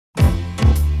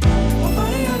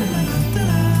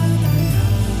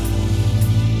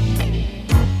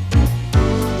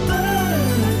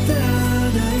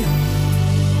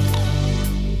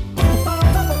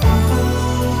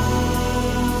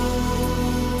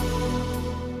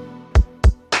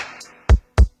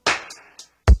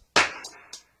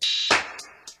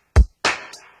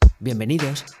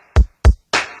Bienvenidos.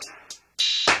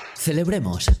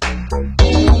 Celebremos.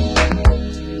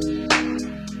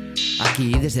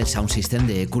 Aquí desde el Sound System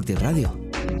de Curtis Radio.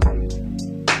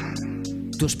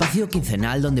 Tu espacio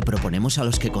quincenal donde proponemos a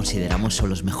los que consideramos son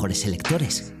los mejores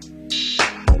selectores.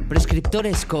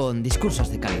 Prescriptores con discursos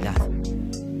de calidad.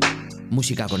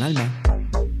 Música con alma.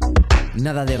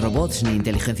 Nada de robots ni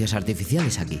inteligencias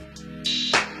artificiales aquí.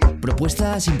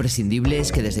 Propuestas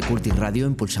imprescindibles que desde Curtis Radio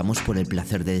impulsamos por el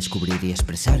placer de descubrir y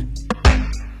expresar.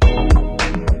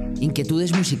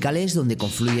 Inquietudes musicales donde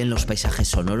confluyen los paisajes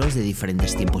sonoros de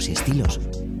diferentes tiempos y estilos.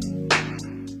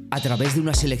 A través de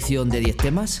una selección de 10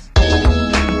 temas,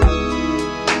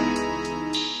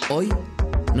 hoy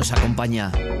nos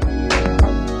acompaña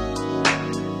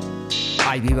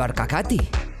Ivy Barkakati.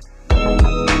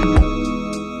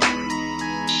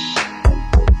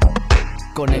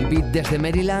 Con el beat desde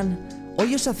Maryland,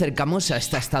 hoy os acercamos a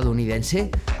esta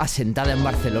estadounidense asentada en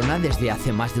Barcelona desde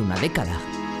hace más de una década.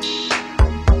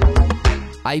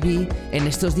 Ivy, en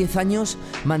estos 10 años,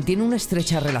 mantiene una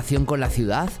estrecha relación con la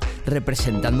ciudad,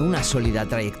 representando una sólida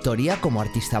trayectoria como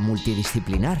artista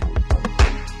multidisciplinar.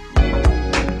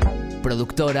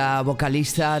 Productora,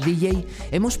 vocalista, DJ,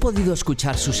 hemos podido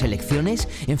escuchar sus selecciones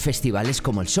en festivales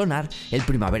como el Sonar, el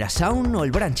Primavera Sound o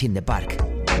el Branch in the Park.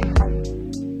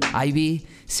 Ivy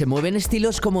se mueve en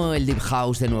estilos como el Deep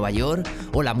House de Nueva York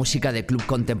o la música de club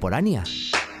contemporánea.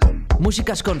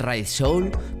 Músicas con raíz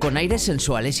soul, con aires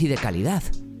sensuales y de calidad.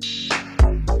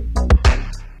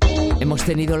 Hemos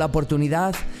tenido la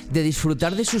oportunidad de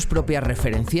disfrutar de sus propias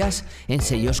referencias en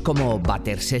sellos como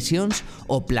Butter Sessions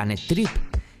o Planet Trip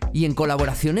y en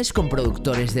colaboraciones con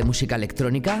productores de música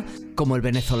electrónica como el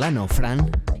venezolano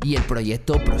Fran y el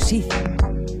proyecto Prosid.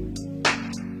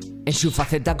 En su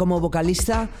faceta como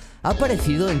vocalista ha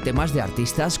aparecido en temas de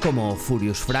artistas como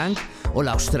Furious Frank o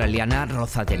la australiana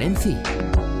Rosa Terenzi.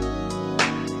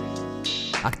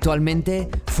 Actualmente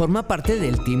forma parte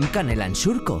del Team Canela en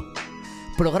Surco,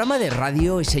 programa de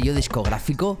radio y sello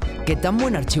discográfico que tan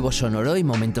buen archivo sonoro y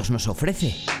momentos nos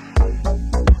ofrece.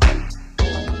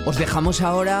 Os dejamos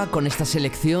ahora con esta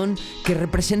selección que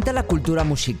representa la cultura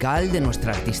musical de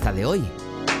nuestra artista de hoy.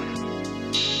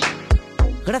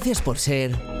 Gracias por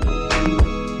ser,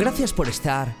 gracias por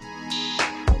estar.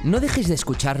 No dejéis de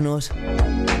escucharnos.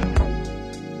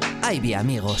 Ivy,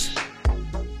 amigos.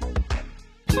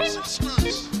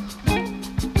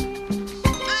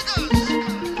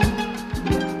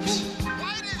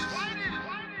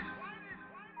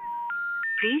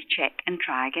 Please check and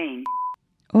try again.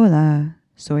 Hola,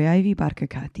 soy Ivy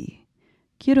Barkakati.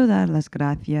 Quiero dar las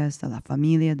gracias a la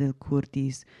familia del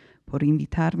Curtis por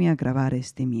invitarme a grabar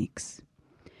este mix.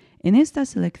 En esta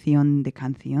selección de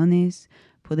canciones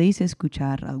podéis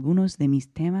escuchar algunos de mis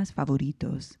temas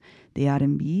favoritos de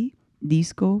R&B,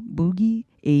 disco, boogie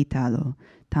e italo,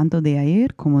 tanto de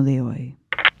ayer como de hoy.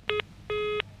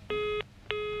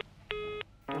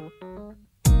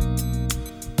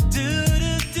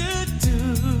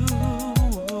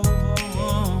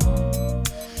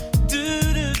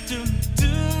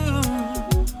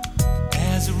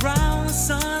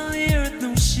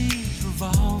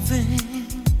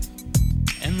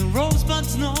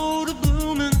 Rosebuds know to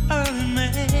bloom in early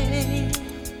May.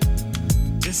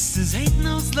 Just as hate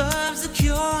knows love's a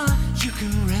cure, you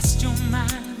can rest your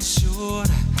mind assured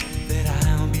that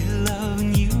I'll be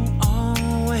loving you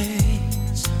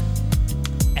always.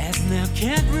 As now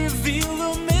can't reveal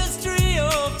the mystery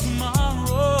of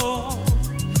tomorrow,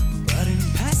 but in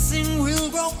passing we'll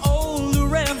grow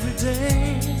older every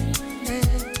day.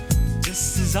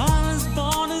 Just as all is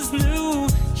born is new,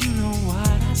 you know what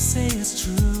I say is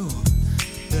true.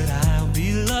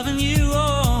 Loving you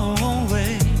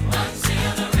always.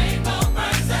 Until the rainbow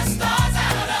burns the stars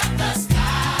out of the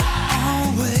sky.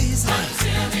 Always.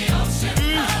 Until the ocean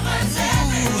covers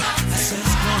every mountain.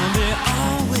 It's gonna be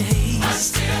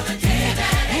always. Until the day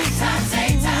that it turns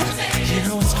daytime.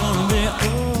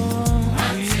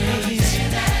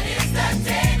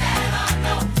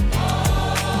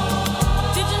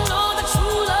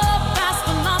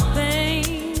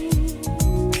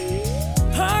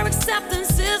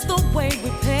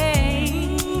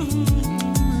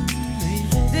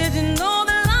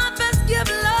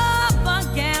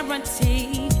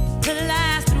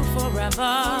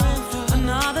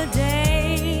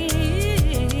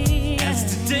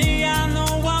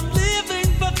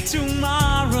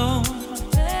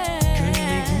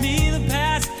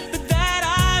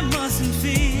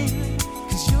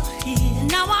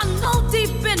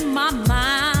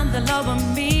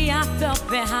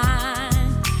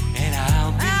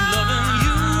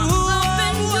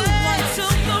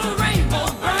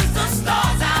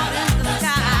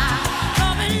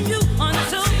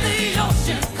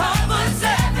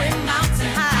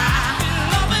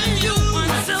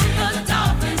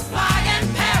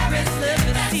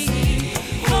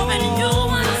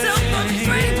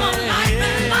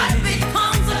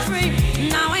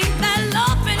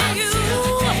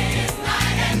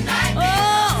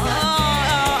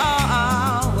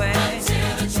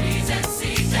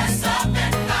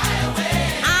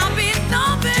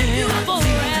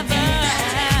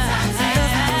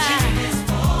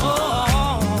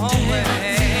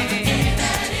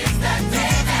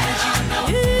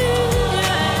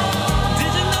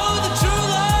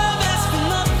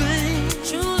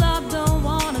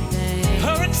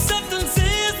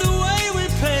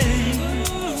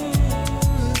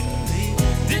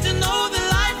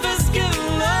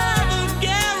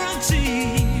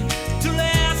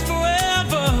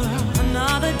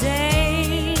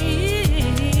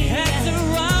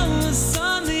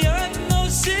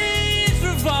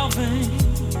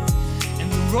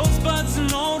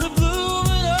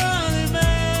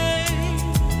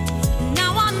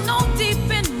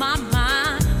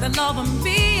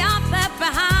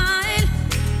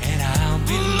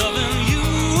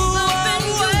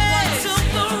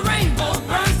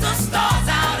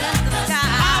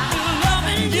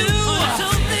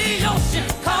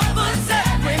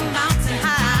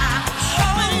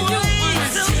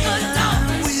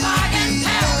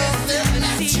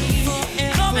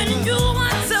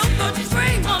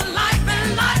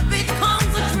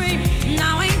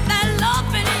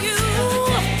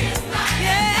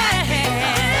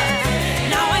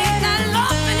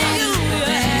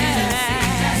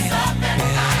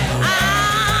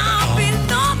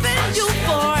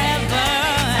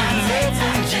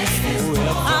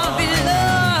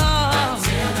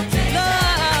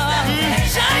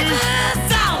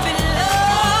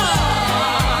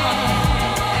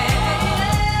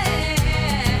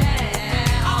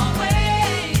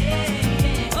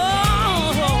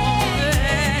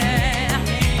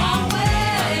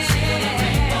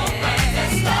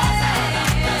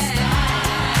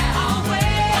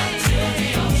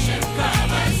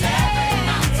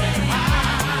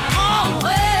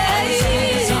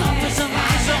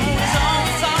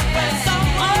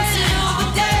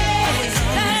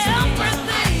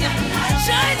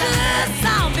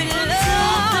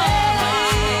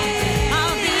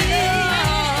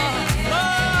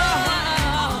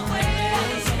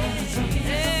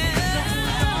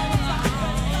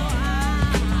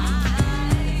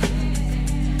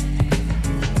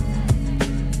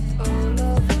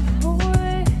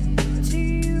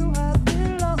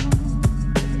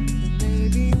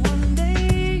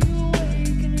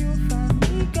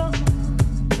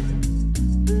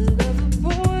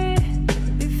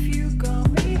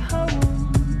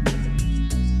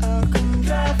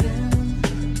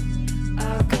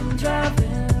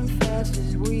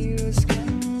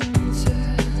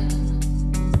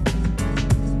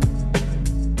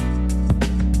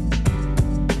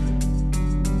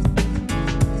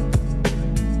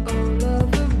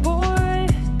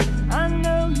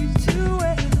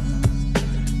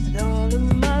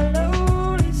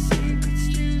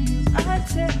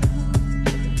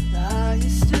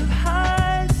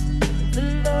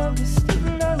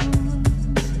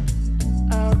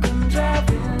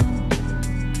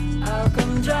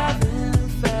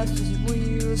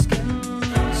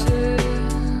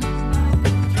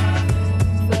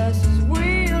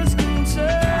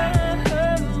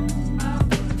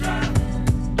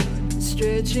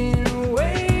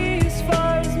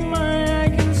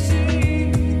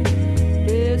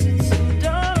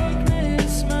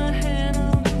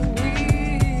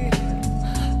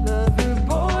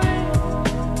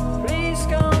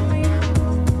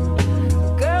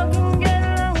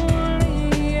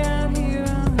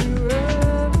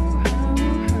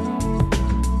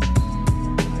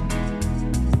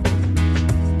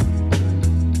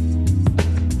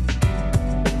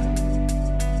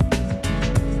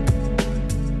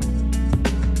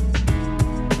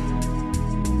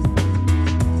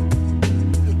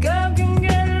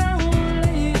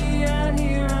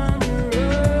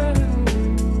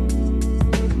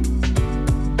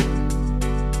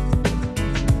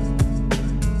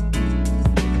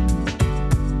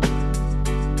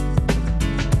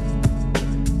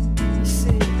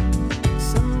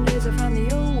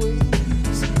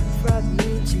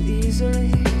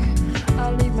 easily.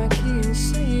 I'll leave my key and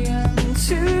say I'm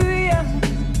too young.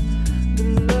 But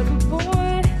lover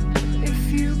boy,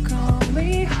 if you call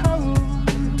me home.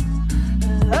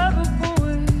 Lover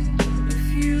boy,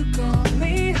 if you call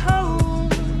me home.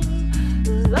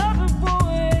 Lover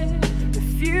boy,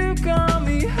 if you call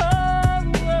me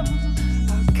home.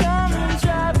 I'll come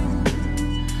driving.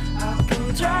 I'll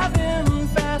come driving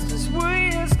fast as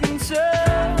wheels can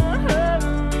turn.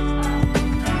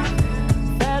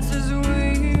 Fast as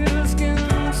wheels can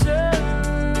turn.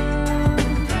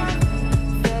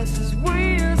 Fast as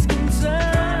wheels can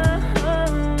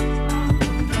turn.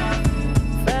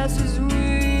 Fast as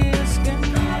wheels can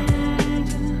turn.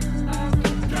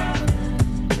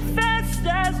 Fast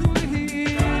as wheels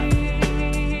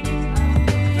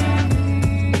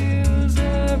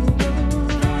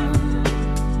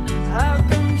I'll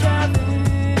come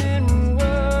driving.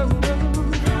 Whoa,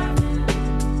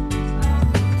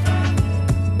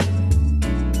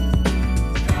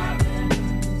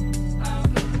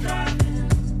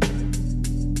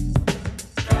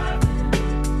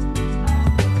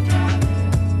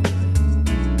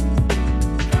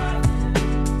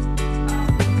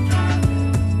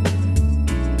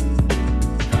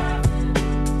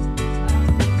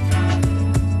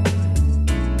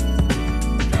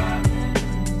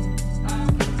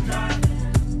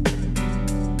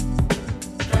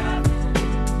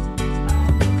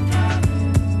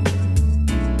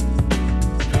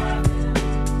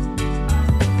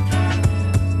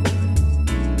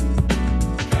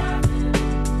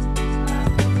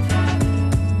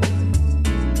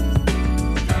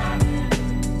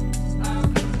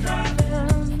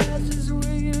 fast as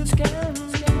wheels can.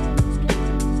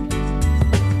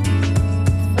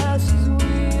 Fast as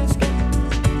wheels can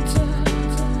turn.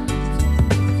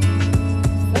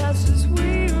 Fast as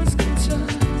wheels can turn.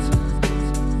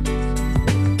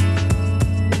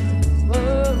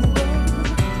 Whoa,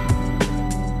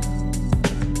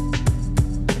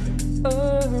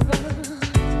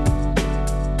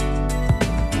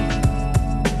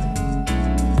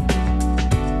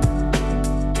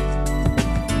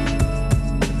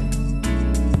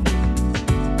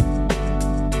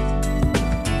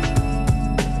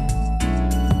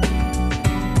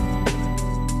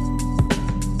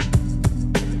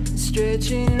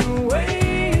 stretching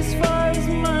away as far as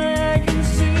my eye can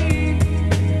see.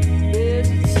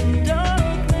 There's some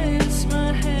darkness,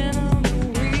 my hand on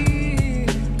the wheel.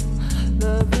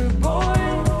 Lover boy,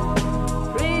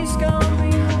 please call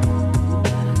me home.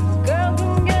 Girl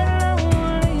can get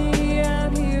lonely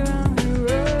out here on the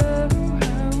road.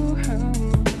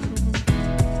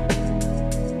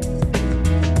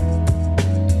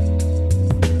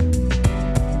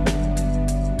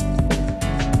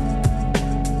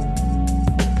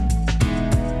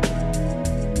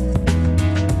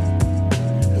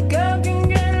 Girl can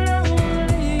get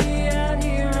lonely out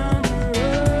here on the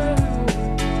road.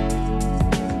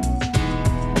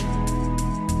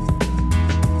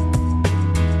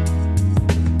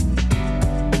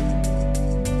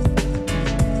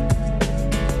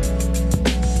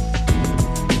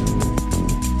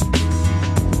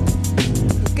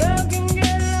 Girl can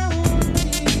get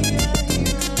lonely out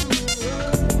here on the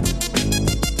road.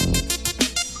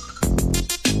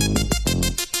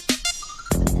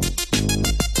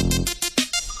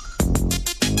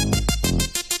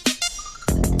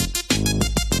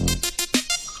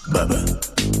 Baba,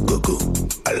 Gogo,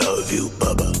 I love you,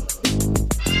 Baba.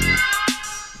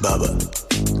 Baba,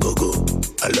 Gogo,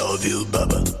 I love you,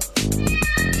 Baba.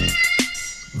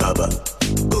 Baba,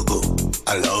 Gogo,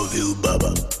 I love you,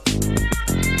 Baba.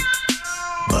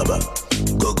 Baba,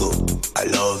 Gogo, I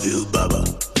love you, Baba.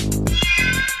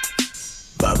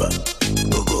 Baba,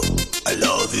 Gogo, I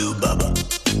love you, Baba.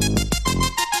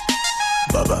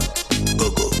 Baba,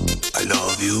 Gogo, I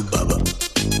love you, Baba.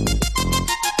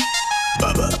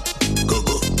 Baba,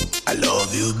 Gogo, I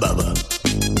love you, Baba.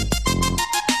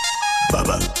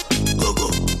 Baba,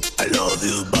 Gogo, I love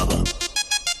you, Baba.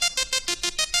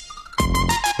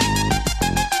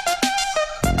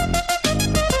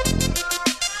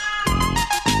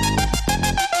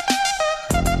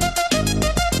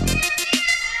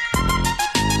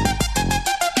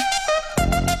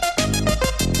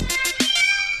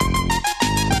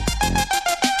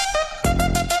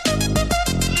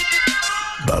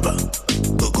 Baba,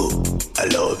 Gogo, I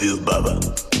love you, Baba.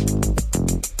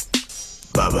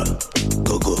 Baba,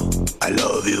 Gogo, I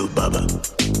love you, Baba.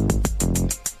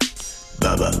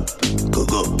 Baba,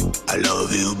 Gogo, I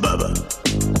love you, Baba.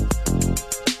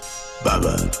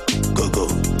 Baba, Gogo,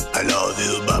 I love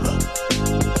you, Baba.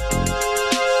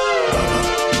 Baba,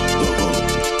 Gogo,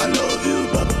 I love you,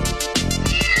 Baba.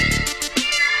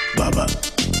 Baba,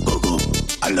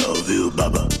 love you,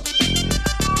 Baba.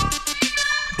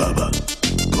 Baba,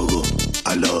 Gogo,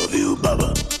 I love you,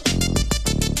 Baba.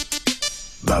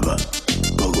 Baba,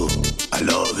 Gogo, I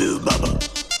love you, Baba.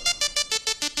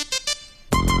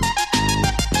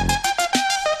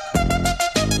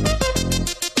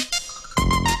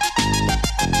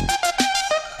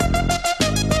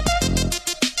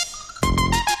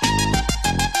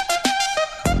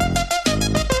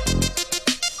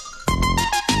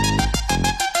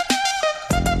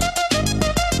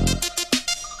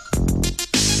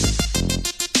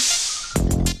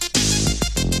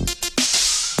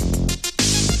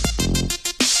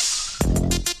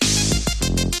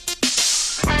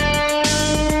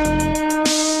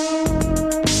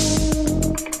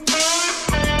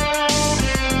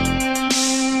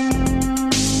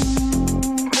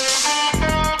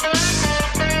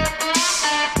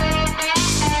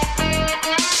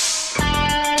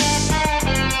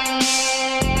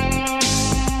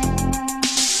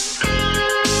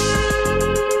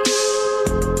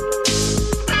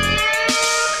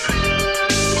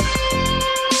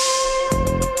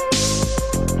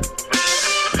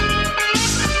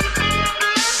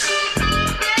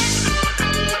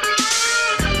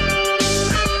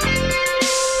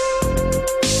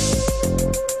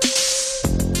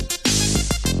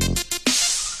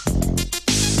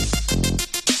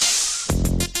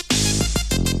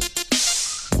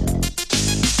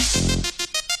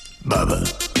 Baba,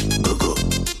 Gogo,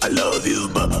 I love you,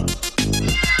 Baba.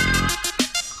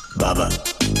 Baba,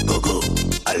 Gogo,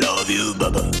 I love you,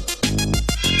 Baba.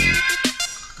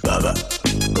 Baba,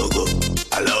 Gogo,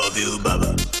 I love you,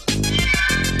 Baba.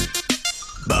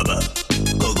 Baba,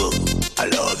 Gogo, I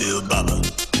love you, Baba.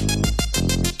 Baba,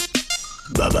 Gogo, I love you, Baba.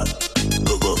 Baba,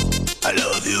 Gogo, I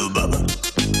love you, Baba.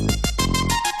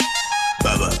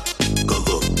 Baba,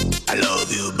 Gogo, I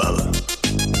love you, Baba.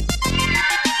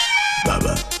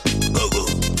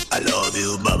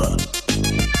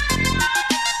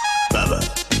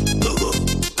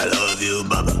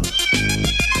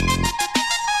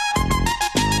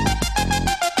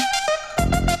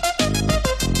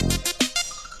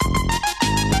 Baba,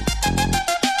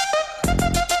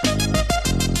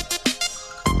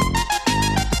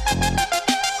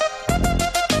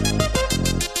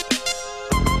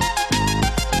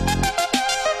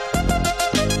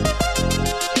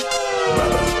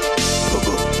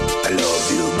 Gogo,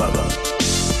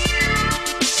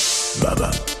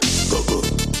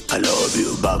 I love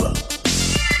you, Baba. Baba.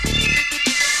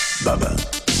 Baba,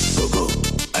 Gogo,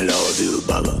 I love you,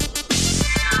 Baba.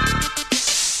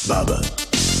 Baba,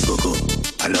 Gogo,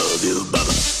 I love you,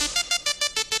 Baba.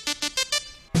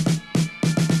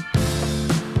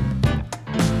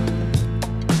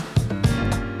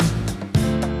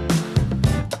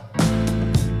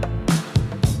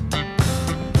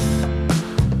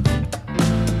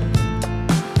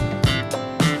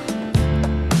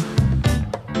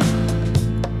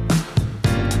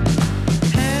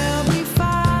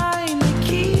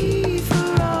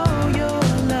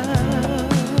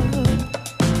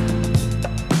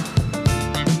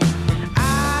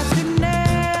 I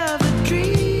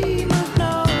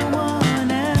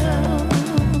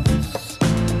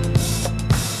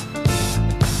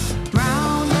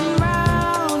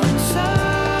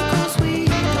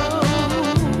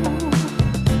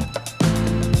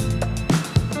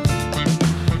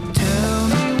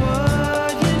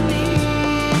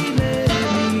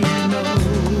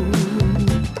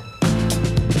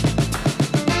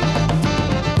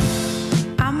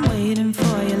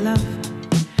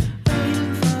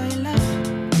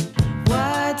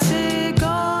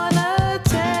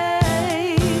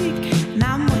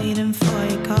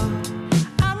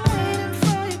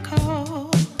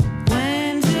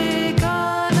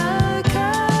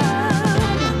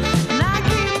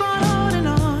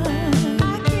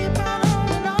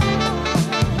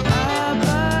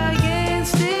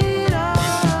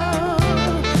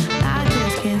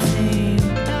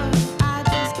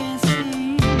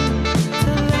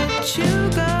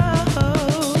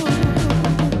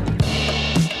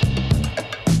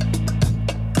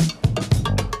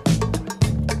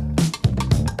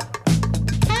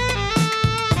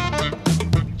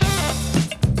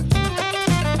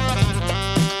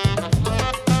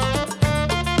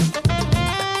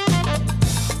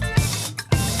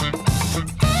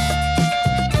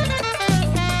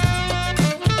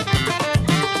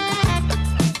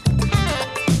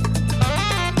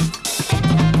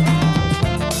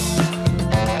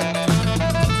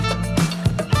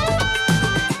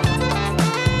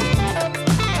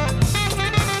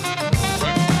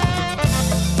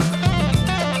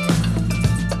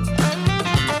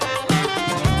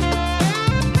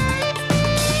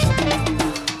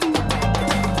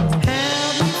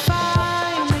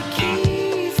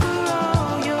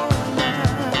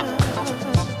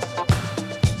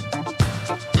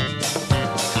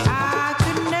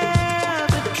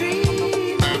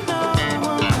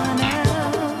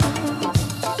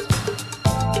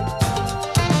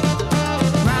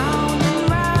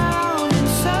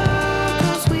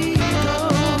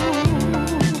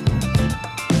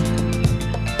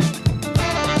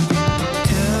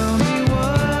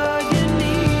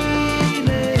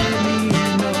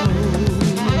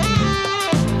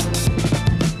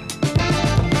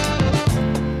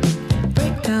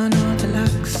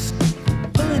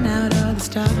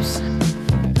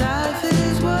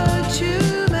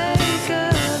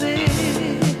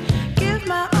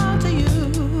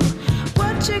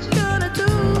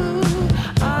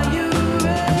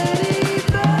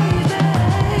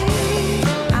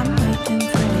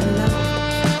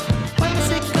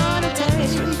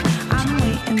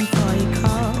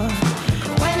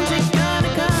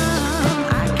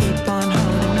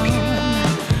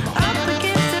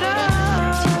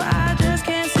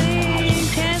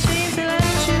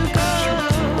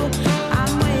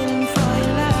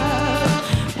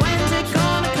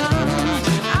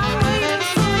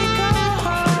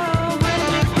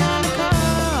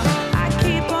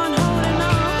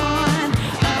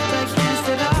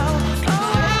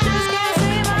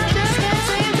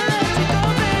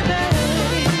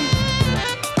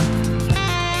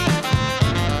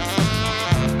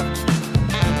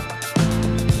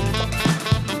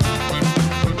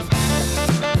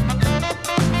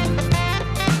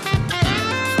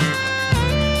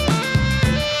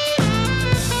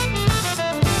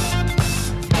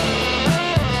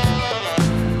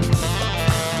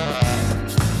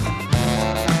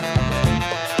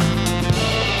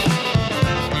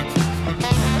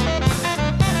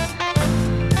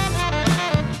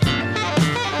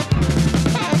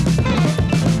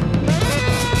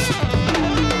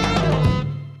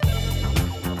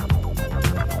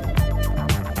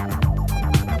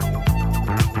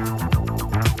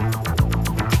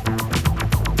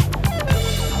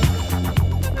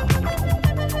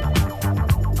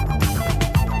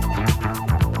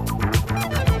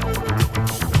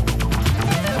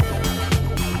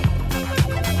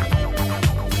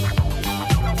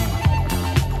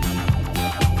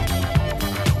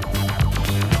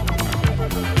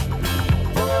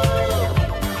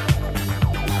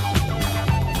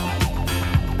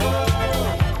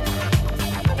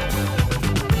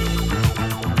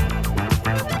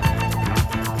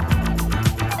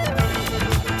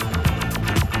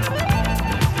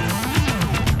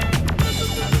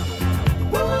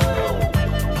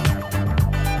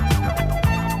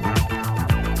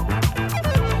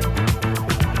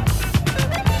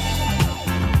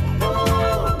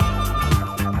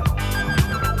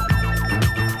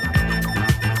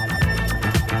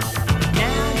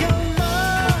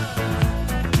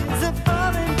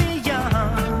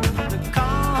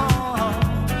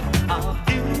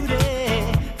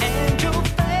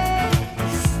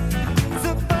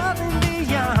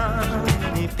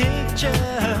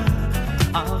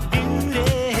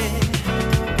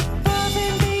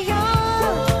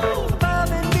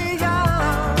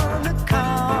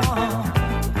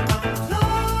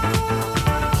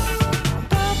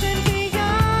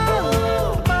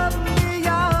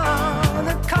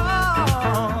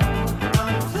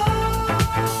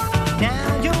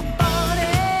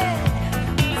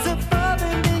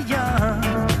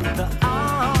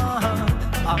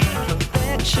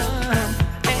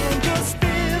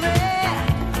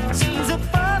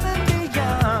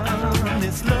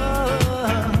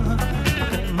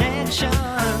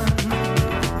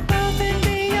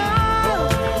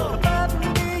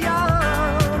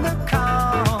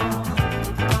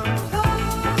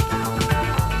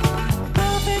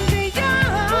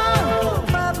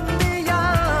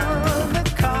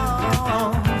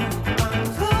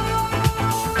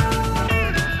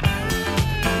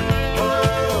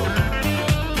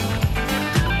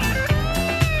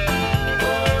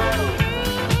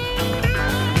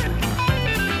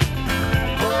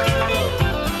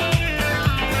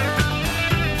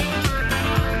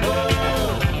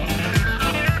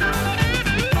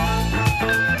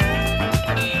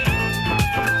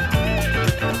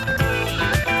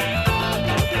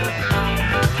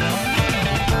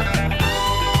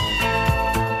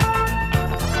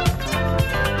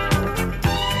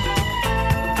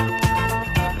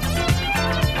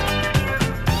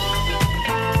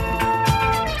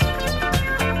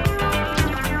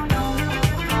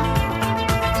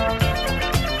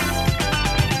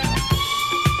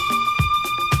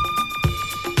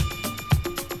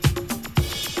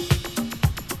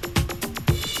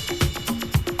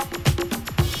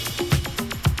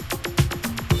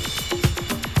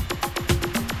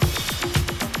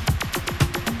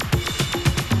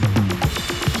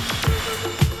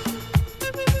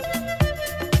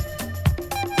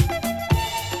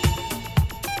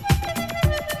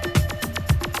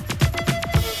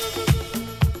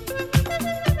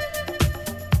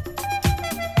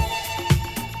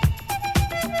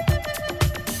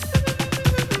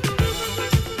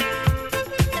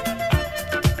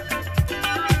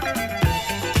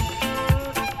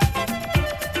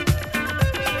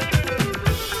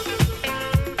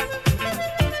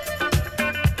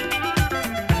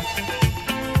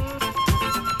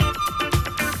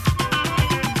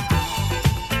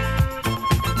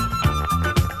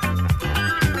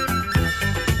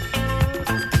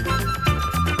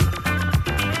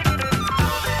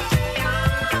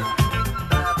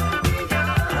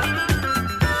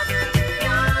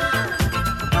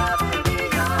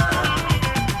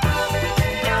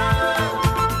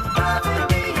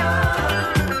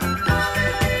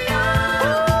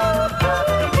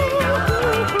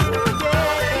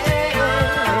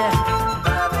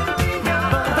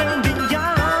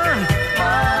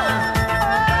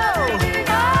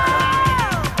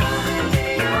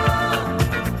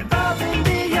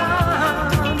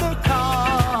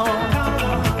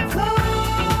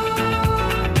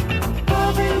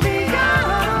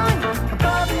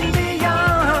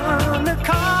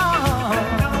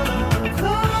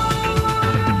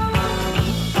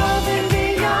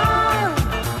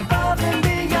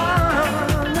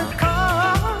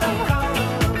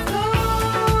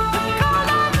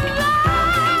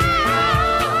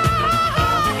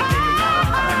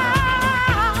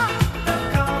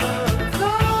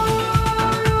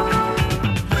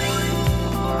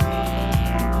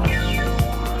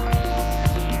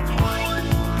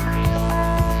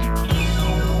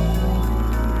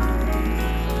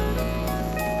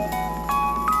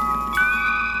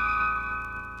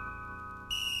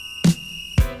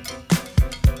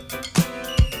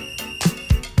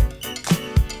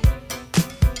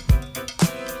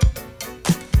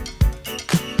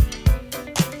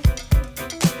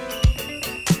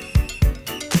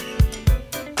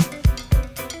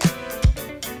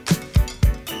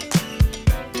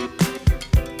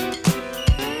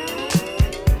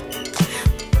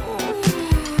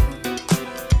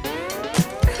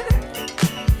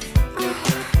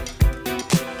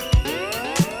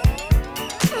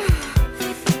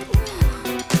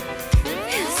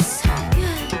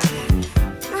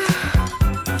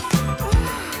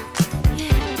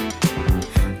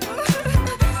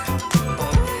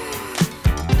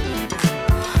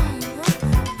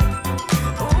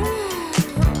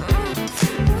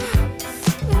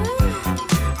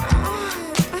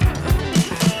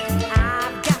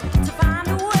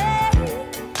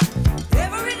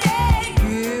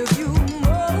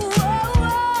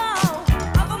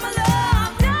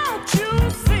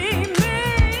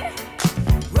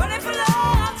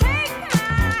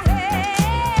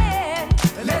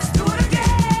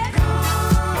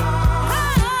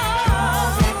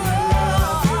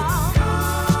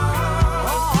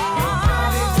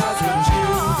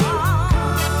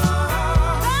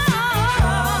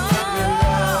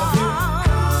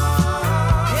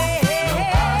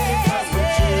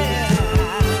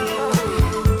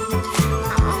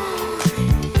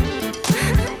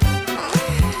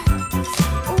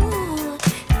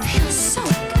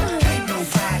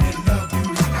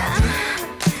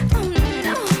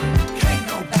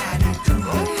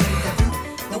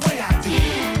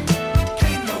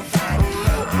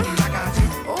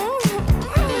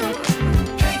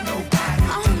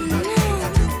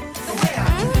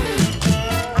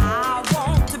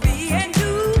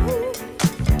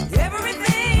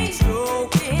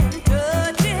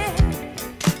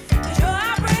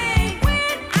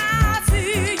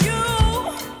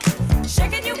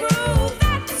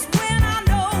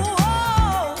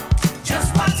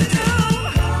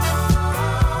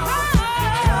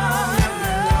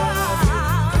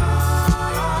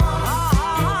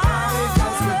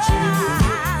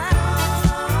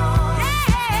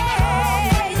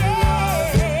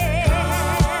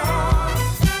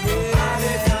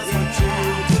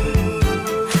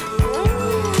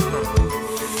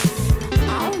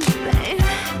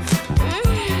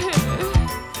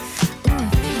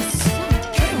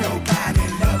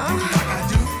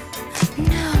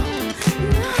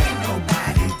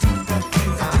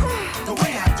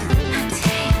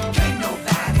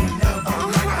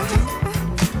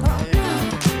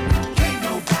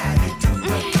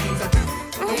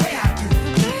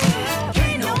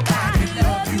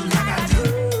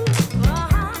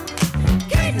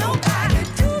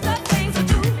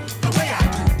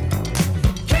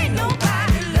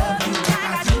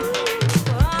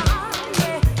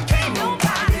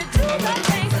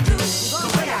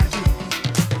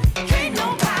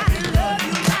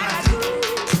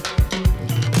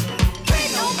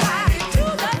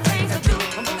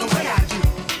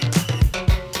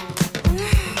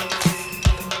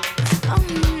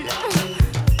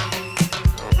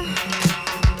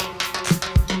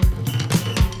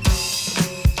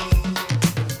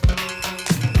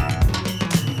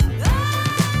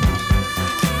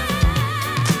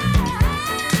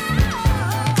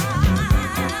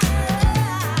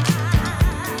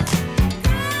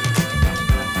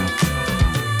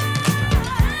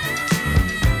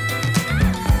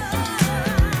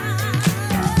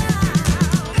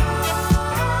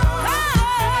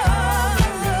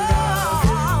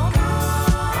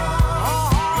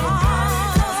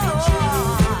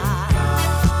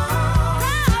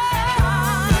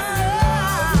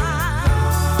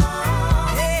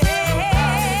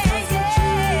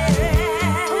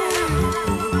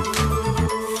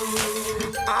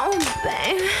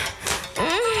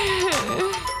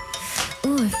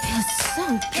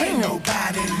Can't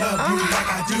nobody love you like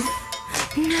I do.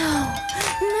 No.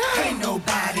 Can't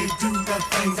nobody do the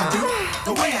things I do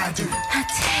the way I do. I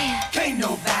tell ya. Can't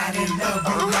nobody love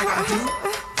you like I do.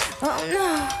 Oh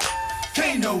no.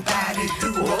 Can't nobody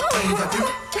do the things I do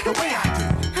the way I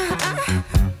do.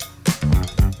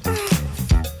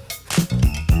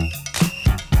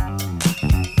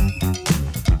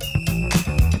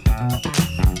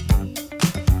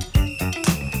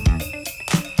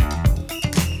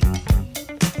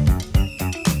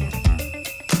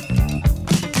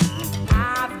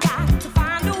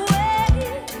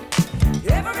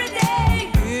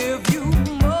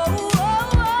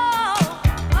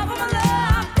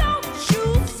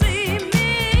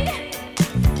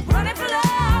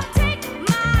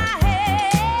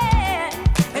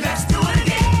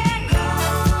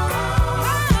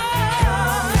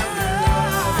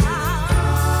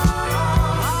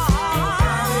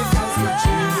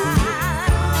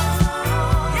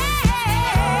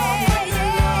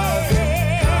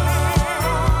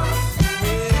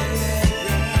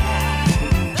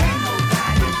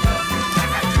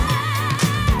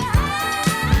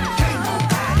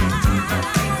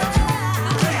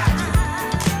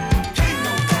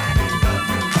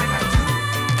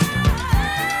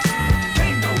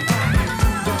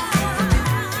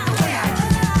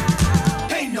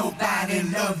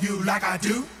 Like I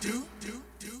do.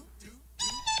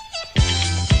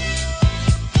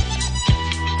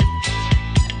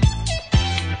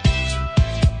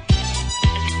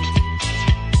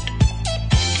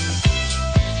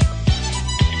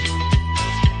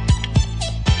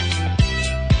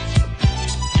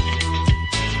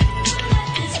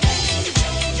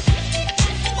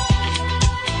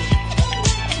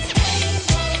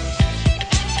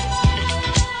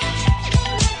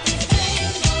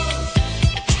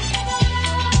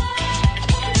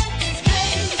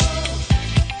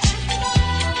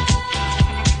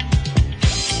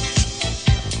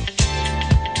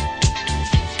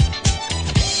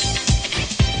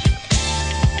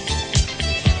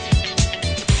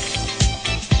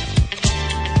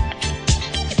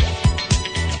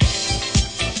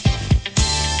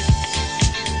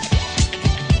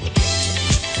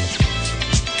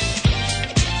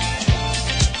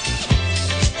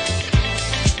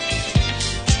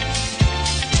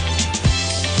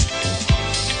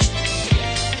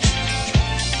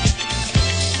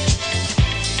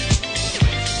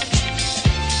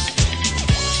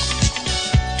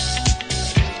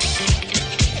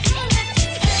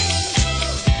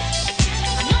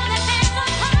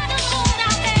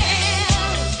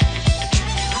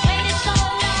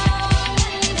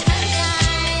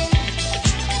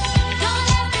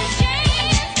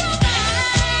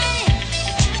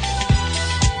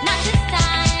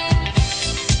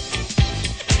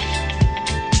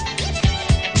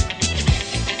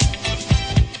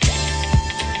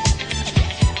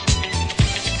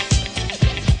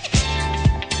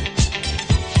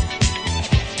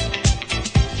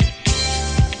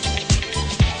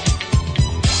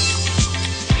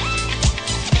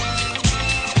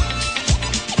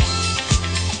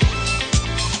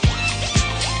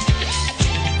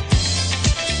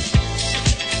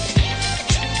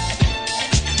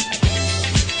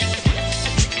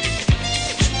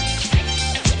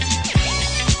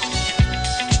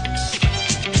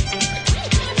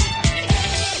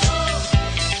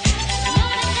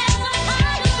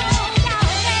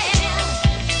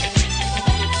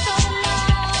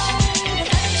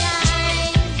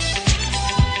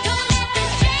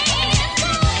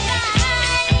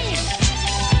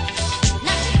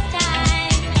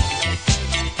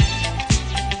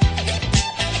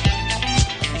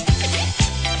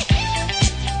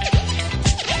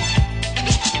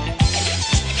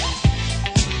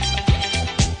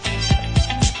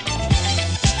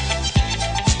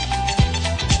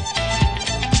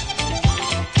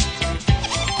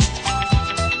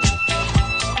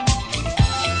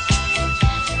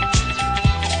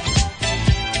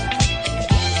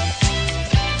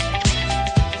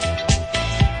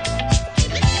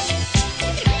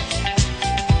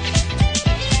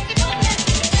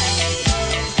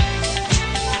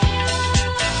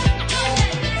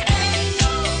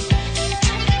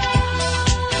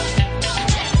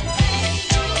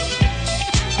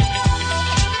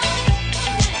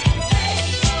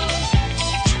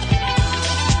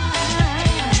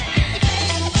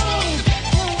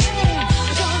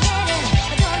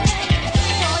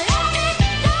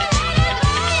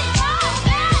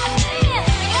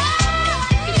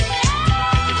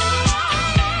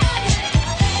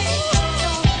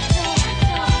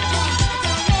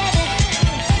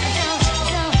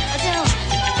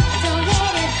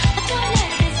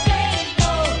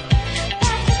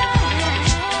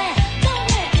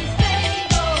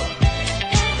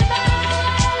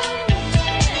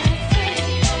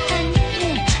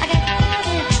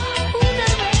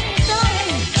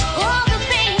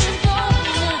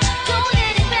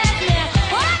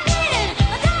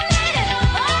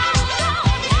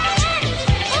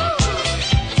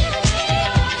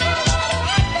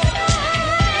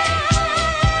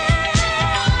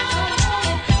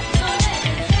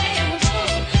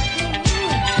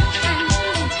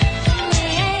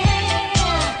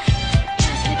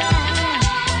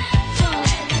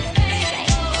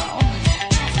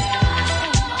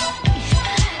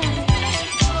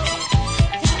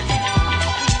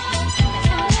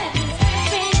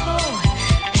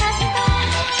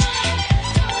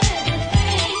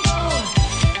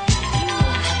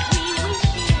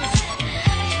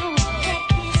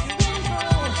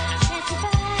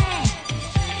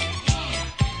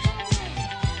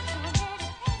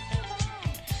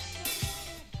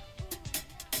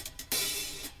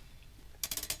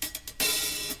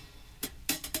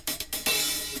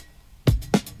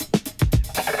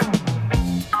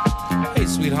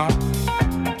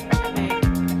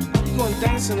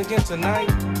 dancing again tonight?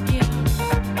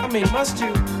 Yeah. I mean, must you?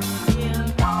 Yeah.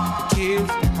 The kids,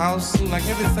 the house, seem like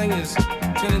everything is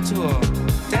turned into a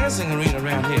dancing arena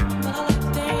around here. But I like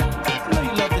to dance. I know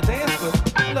you love to dance,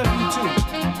 but I love you too.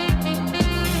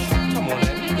 Come on,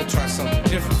 man, you can try something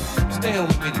different. Stay in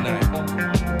with me tonight.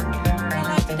 I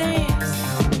like to dance.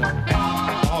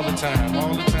 All the time dancing,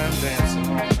 all the time.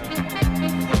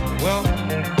 Well,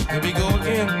 here we go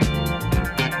again.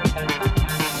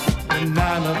 When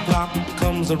 9 o'clock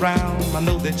comes around, I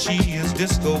know that she is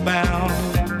disco bound.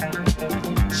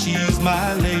 She's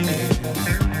my lady.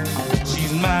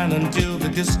 She's mine until the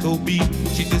disco beat.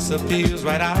 She disappears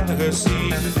right out of her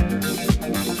seat.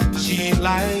 She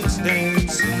likes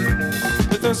dancing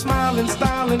with her smiling,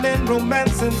 styling, and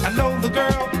romancing. I know the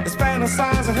girl is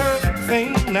fantasizing her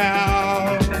thing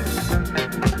now.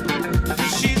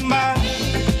 She's my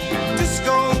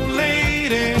disco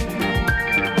lady,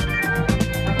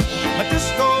 my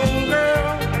disco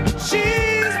girl.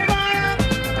 She's my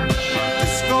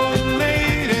disco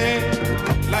lady.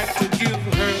 Like to give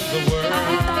her the word.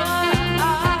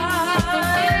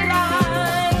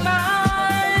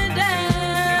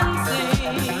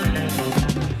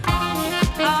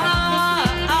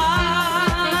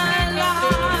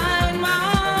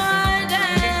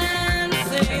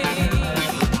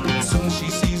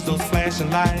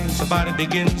 Lights, her body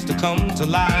begins to come to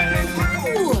life.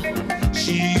 Ooh.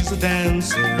 She's a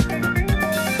dancer,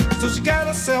 so she got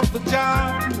herself a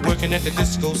job working at the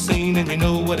disco scene, and you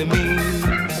know what it means.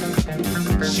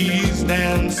 She's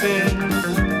dancing.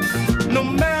 No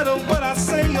matter what I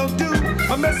say or do,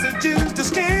 my messages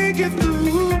just can't get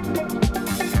through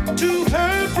to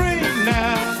her brain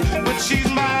now. But she's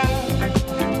my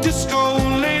disco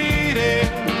lady,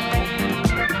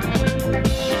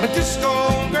 a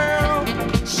disco girl.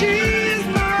 She's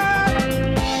my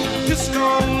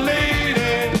disco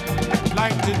lady.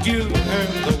 Like to give her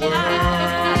the word.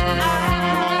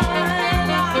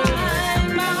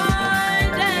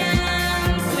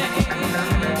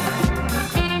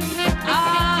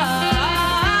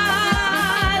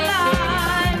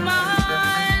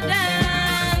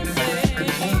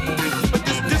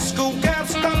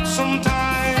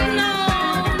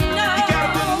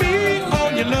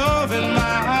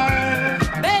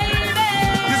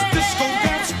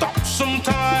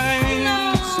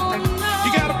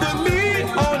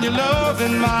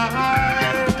 In my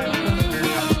eyes,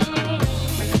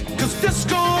 'cause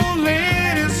disco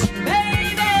ladies,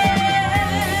 baby,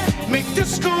 make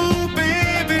disco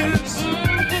babies,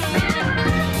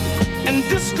 and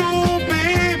disco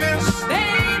babies,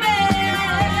 baby,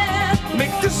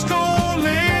 make disco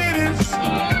ladies,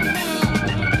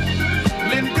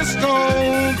 lady disco,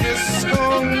 disco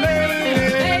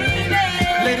lady,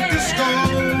 lady disco,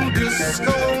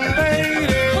 disco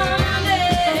lady.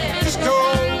 Disco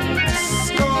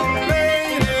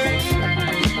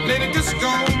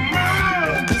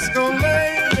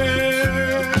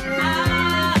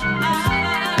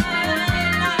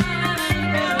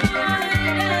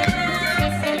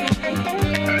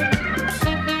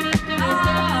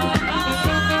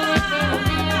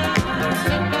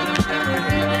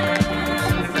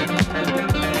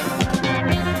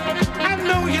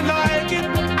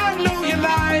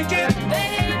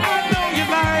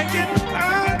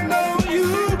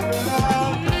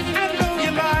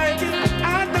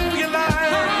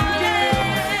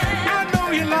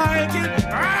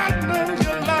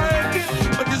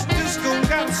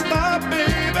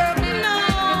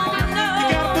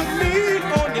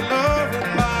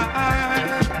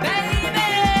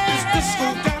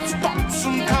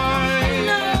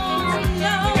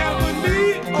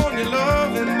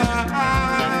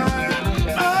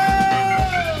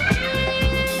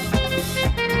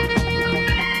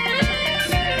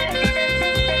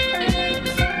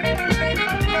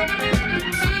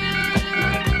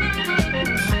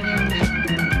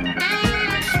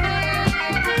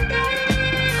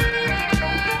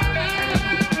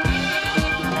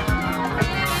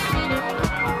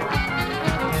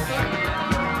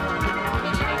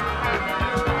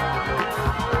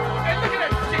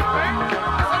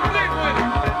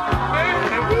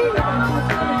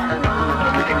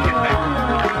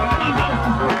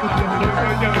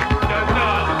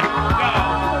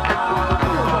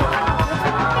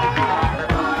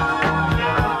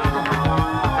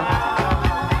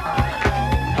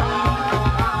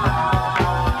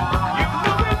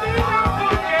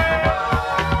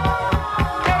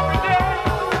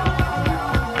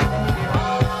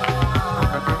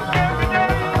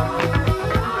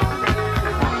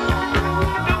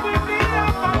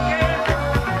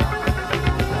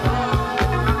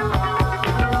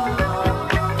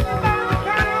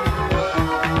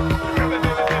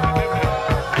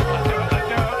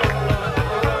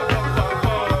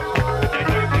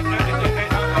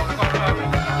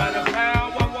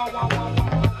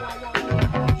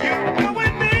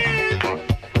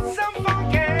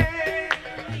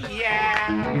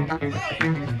Oh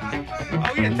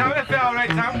yeah, Tom, that felt all right,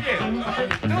 Tom.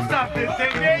 Yeah. Don't stop this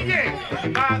thing, man. Yeah.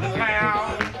 By the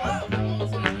pound.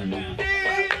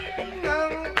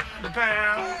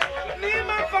 Pound. Need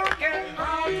my funky.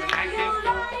 Active.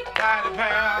 By the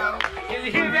pound. Can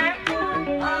you hear that?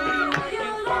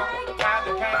 By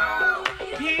the pound.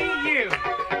 Hear you.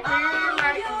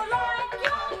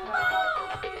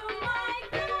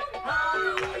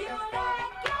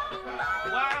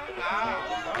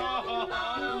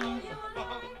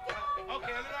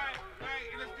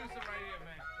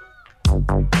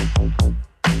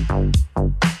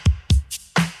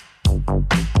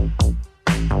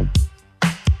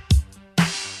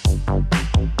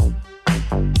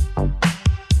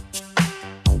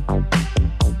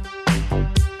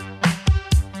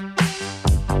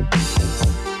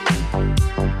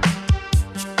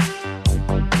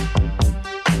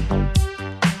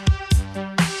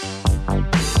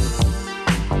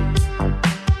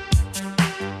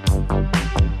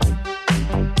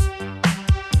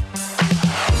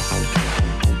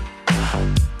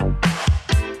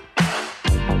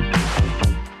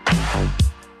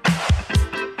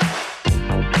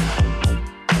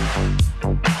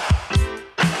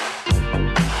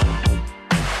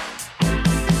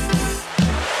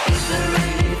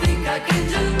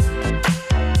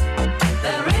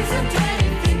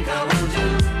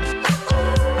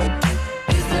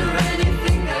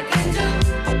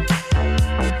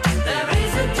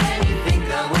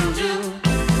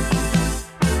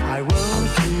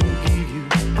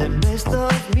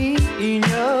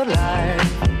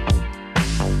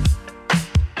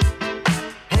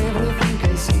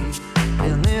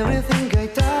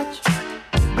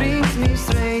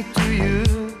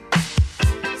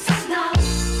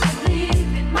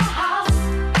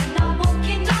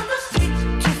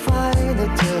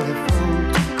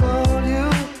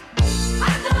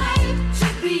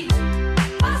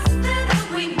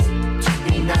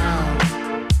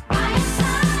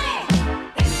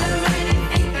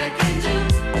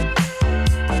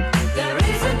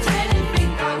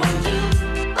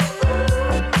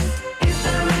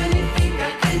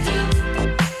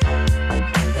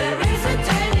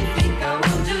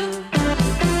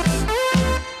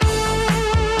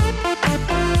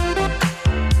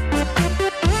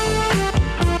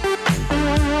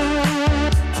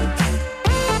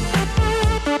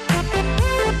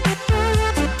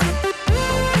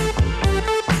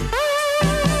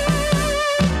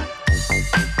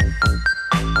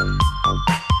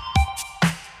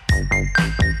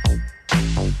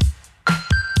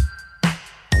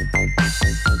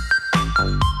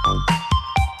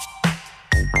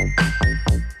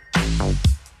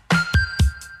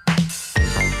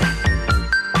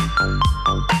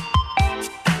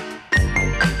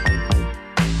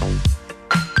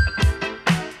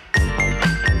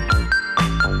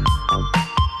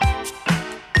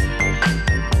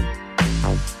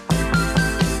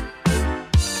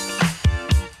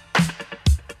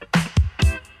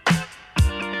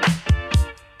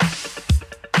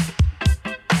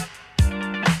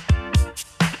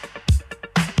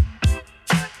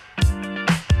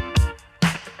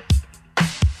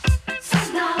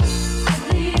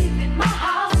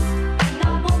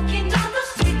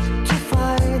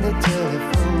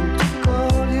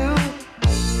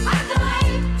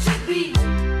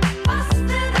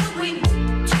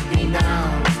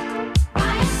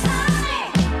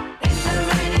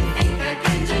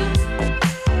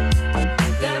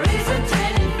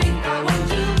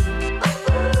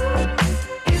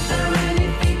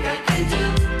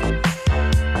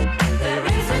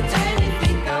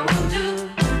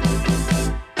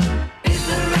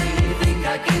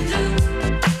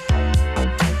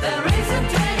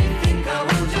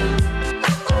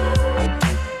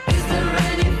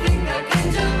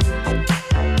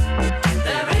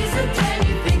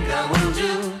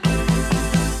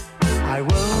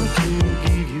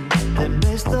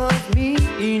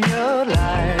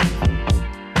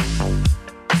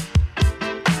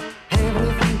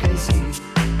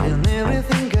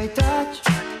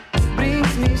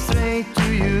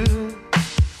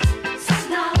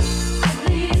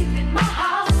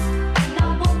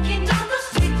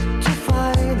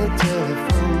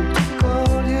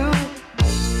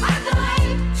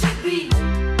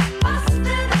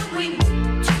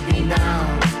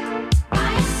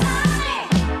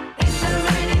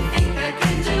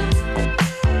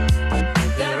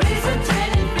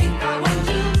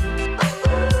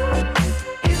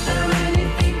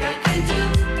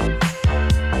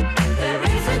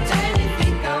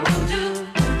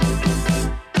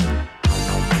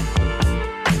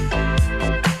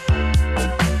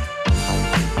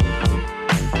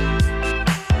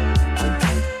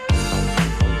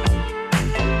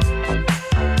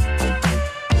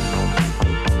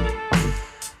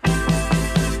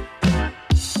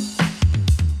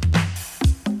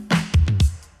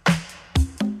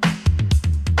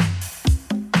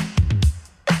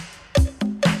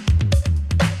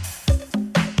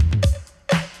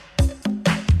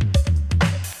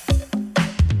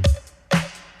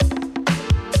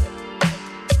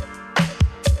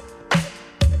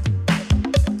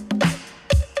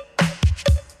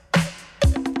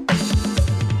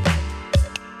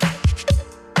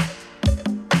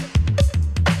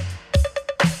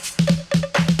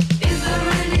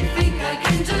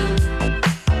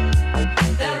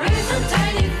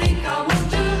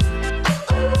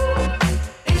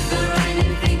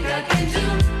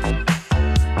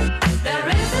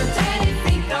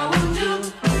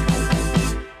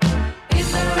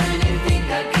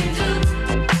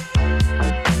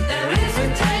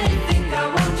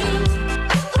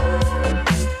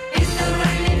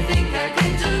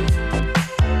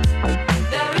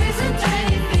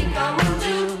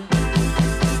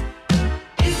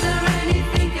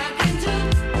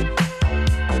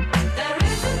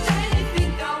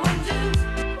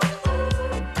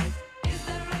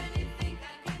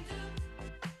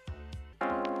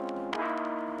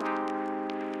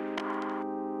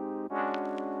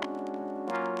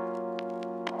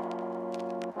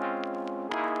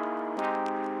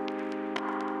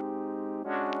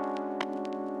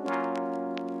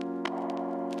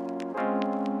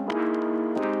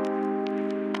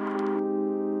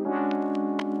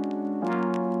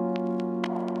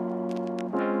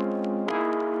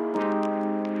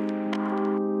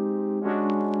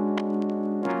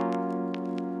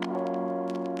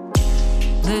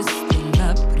 desde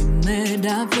la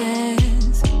primera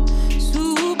vez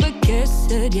supe que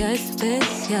sería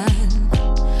especial.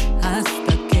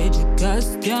 Hasta que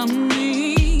llegaste a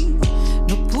mí,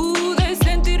 no pude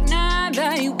sentir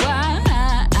nada igual.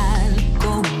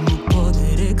 ¿Cómo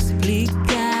poder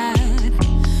explicar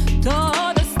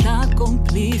toda esta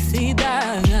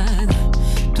complicidad?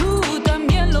 Tú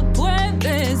también lo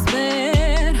puedes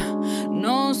ver,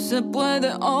 no se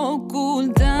puede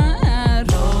ocultar.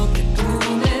 Lo que tú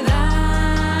me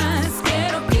das,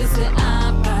 quiero que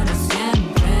sea para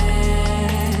siempre.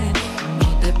 No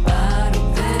te paro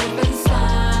de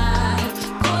pensar,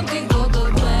 contigo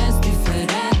todo es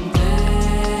diferente.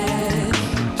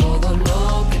 Todo lo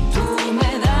que tú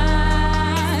me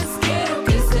das, quiero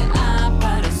que sea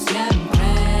para siempre.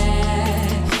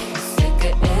 Sé que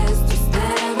esto es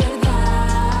de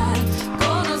verdad,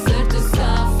 conocerte esa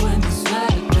fue mi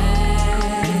suerte.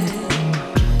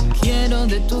 Quiero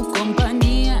de tu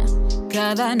compañía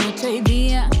cada noche y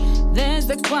día,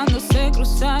 desde cuando se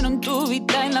cruzaron tu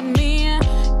vida y la mía.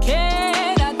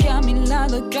 Quédate a mi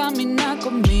lado y camina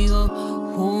conmigo,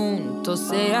 juntos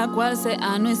sea cual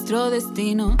sea nuestro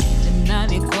destino. De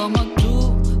nadie como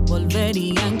tú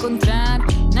volvería a encontrar,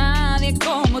 nadie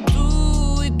como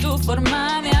tú y tu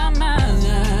forma de amar.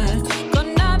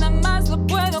 Con nada más lo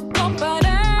puedo comparar,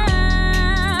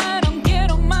 aún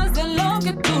quiero más de lo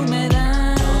que tú me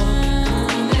das.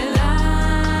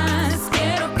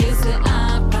 Quiero que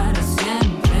sea para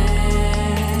siempre.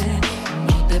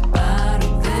 No te paro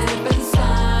de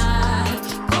pensar,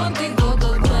 contigo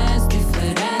todo es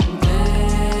diferente.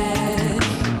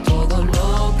 Todo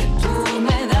lo que tú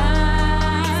me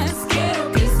das, quiero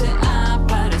que sea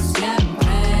para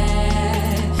siempre.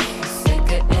 Sé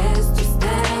que esto es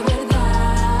de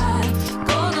verdad,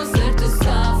 conocerte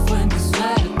esa fue mi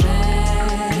suerte.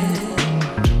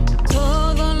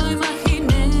 Todo lo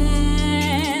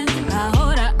imaginé,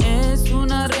 ahora es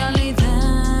una realidad.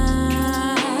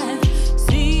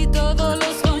 Si todo lo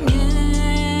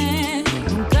soñé,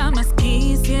 nunca más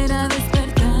quisiera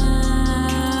despertar.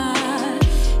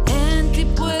 En ti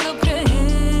puedo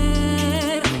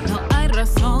creer, no hay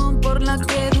razón por la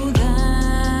que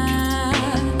dudar.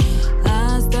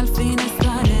 Hasta el fin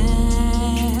estaré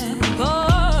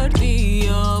por ti,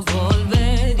 yo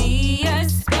volvería a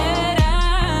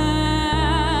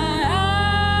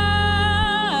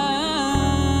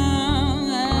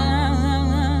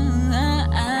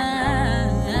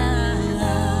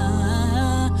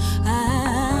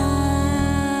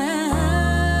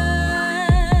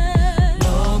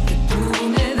Lo que tú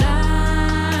me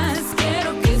das,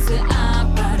 quiero que sea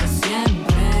para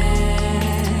siempre.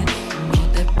 No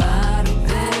te paro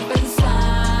de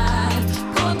pensar,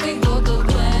 contigo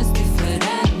todo es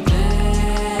diferente.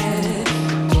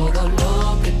 Todo lo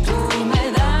que tú me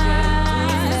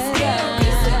das, quiero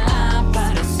que sea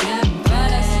para siempre.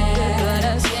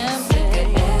 Para siempre. Sé que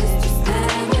esto es de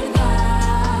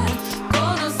verdad,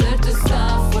 conocerte esa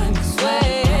fue mi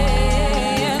suerte.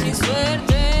 Mi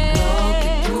suerte. Lo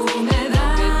que tú me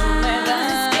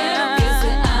das, quiero que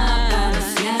sea para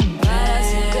siempre.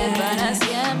 Para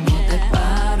siempre. No te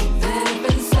paro de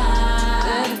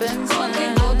pensar,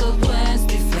 contigo todo es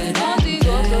diferente.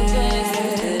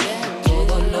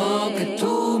 Todo lo que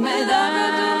tú me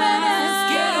das,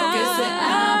 quiero que sea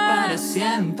para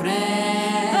siempre.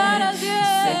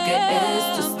 Sé que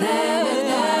esto es de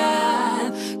verdad,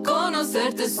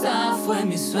 conocerte esa fue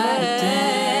mi suerte.